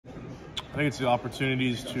I think it's the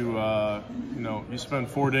opportunities to, you spend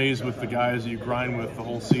 4 days with the guys that you grind with the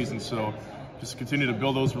whole season. So just continue to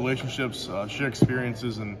build those relationships, share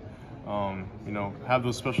experiences, and have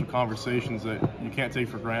those special conversations that you can't take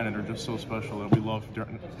for granted are just so special that we love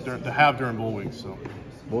to have during bowl week. So,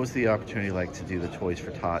 what was the opportunity like to do the Toys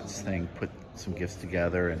for Tots thing, put some gifts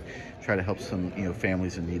together, and try to help some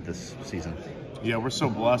families in need this season? Yeah, we're so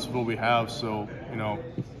blessed with what we have. So,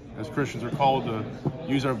 as Christians, we're called to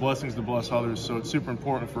use our blessings to bless others. So it's super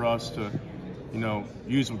important for us to,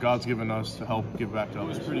 use what God's given us to help give back to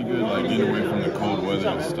others. It's pretty good, like, getting away from the cold weather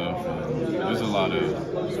and stuff. There's a lot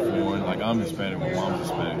of foreign, like, I'm Hispanic, my mom's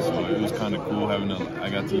Hispanic, so it was kind of cool I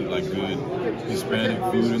got to eat, like, good Hispanic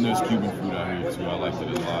food, and there's Cuban food out here, too. I liked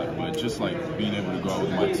it a lot. But just, like, being able to go out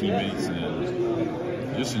with my teammates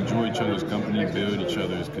and just enjoy each other's company, build each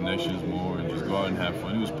other's connections more, and just go out and have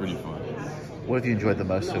fun. It was pretty fun. What have you enjoyed the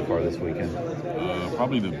most so far this weekend?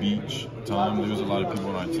 Probably the beach time. There was a lot of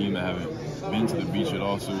people on our team that haven't been to the beach at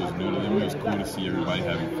all, so it was new to them. It was cool to see everybody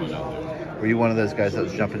having fun out there. Were you one of those guys that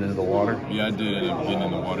was jumping into the water? Yeah, I did end up getting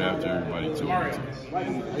in the water after everybody told me to.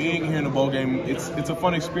 And being here in the bowl game, it's a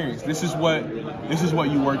fun experience. This is what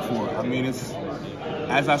you work for. I mean,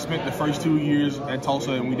 as I spent the first 2 years at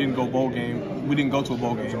Tulsa and we didn't go to a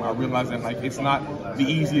bowl game, I realized that it's not the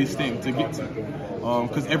easiest thing to get to,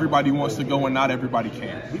 because everybody wants to go and not everybody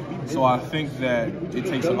can. So I think that it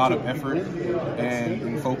takes a lot of effort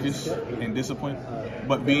and focus and discipline.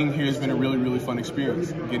 But being here has been a really, really fun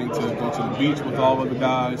experience. Getting to go to the beach with all of the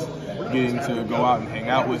guys, getting to go out and hang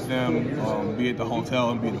out with them, be at the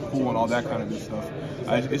hotel and be at the pool and all that kind of good stuff.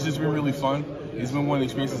 It's just been really fun. It's been one of the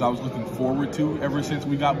experiences I was looking forward to ever since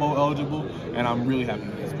we got bowl eligible, and I'm really happy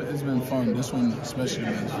with it. It's been fun. This one especially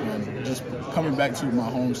been fun. Just coming back to my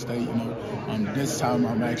home state, this time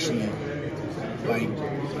I'm actually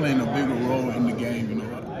playing a bigger role in the game,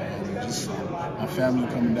 just my family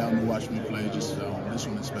coming down to watch me play. Just this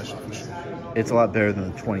one is special for sure. It's a lot better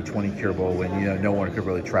than the 2020 Cure Bowl when no one could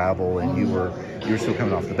really travel, and you were still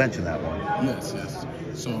coming off the bench in that one. Yes.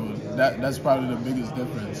 So that's probably the biggest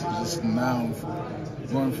difference. Just now,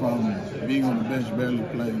 going from being on the bench, barely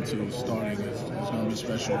playing, to starting, it's going to be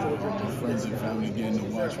special. My friends and family getting to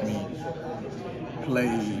watch me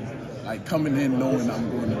play, coming in knowing I'm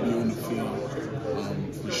going to be on the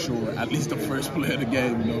field for sure. At least the first play of the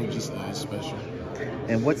game, just special.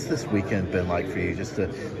 And what's this weekend been like for you? Just to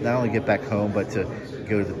not only get back home, but to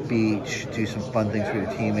go to the beach, do some fun things with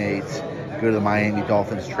your teammates, go to the Miami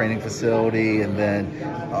Dolphins training facility, and then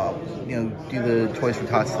do the Toys for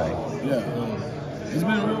Tots thing. Yeah, it's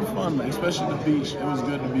been real fun, especially the beach. It was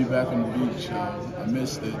good to be back on the beach. I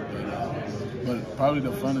missed it, but probably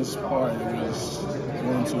the funnest part was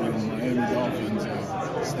going to the Miami Dolphins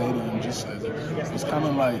stadium. Just it was kind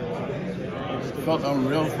of felt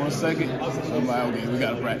unreal for a second. I'm like, okay, we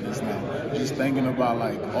gotta practice now. Just thinking about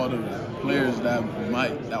all the players that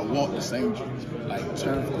walk the same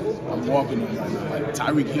turf that I'm walking on right now.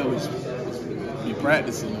 Tyreek Hill is be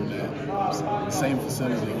practicing on that same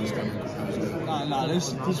facility. It was good. Nah,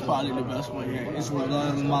 this is probably the best one here. It's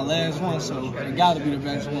my last one, so it got to be the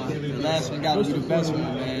best one. The last one got to be the best one,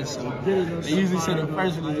 man. So they usually say the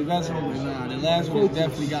first one is the best one, but nah, the last one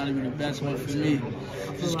definitely got to be the best one for me.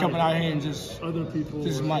 Just coming out here and this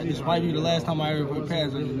might be the last time I ever put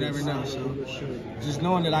pads on. You never know. So just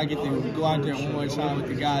knowing that I get to go out there one more time with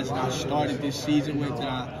the guys that I started this season with.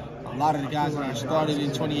 A lot of the guys that I started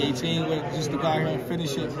in 2018 with, just to go out here and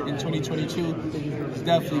finish it in 2022, it's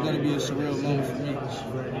definitely going to be a surreal moment for me.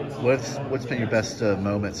 What's been your best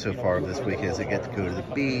moment so far of this week? Is it get to go to the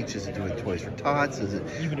beach? Is it doing Toys for Tots? Is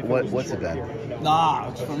it what's it been?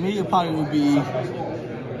 Nah, for me it probably would be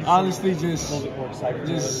honestly just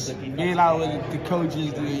being out with the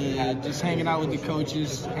coaches, just hanging out with the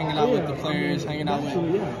coaches, hanging out with the players, hanging out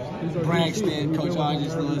with Braxton, Coach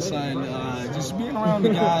Hodges' little son, just being around the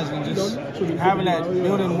guys and just having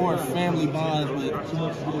building more family bonds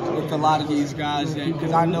with a lot of these guys,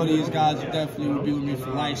 because I know these guys definitely will be with me for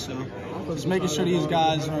life. So just making sure these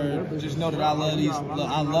guys just know that I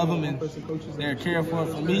love them and they're caring for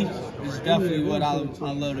me is definitely what I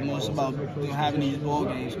love the most about having these bowl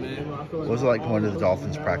games, man. What was it like going to the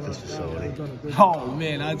Dolphins practice facility? Oh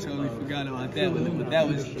man, I totally forgot about that one, but that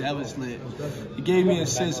was lit. It gave me a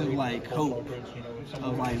sense of hope,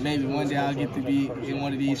 of maybe one day I'll get to be in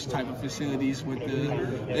one of these type of facilities with the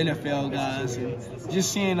NFL guys, and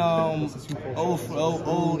just seeing old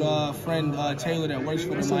friend Taylor that works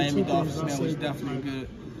for the Miami Dolphins, man, was definitely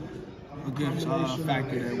a good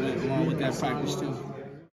factor that went along with that practice too.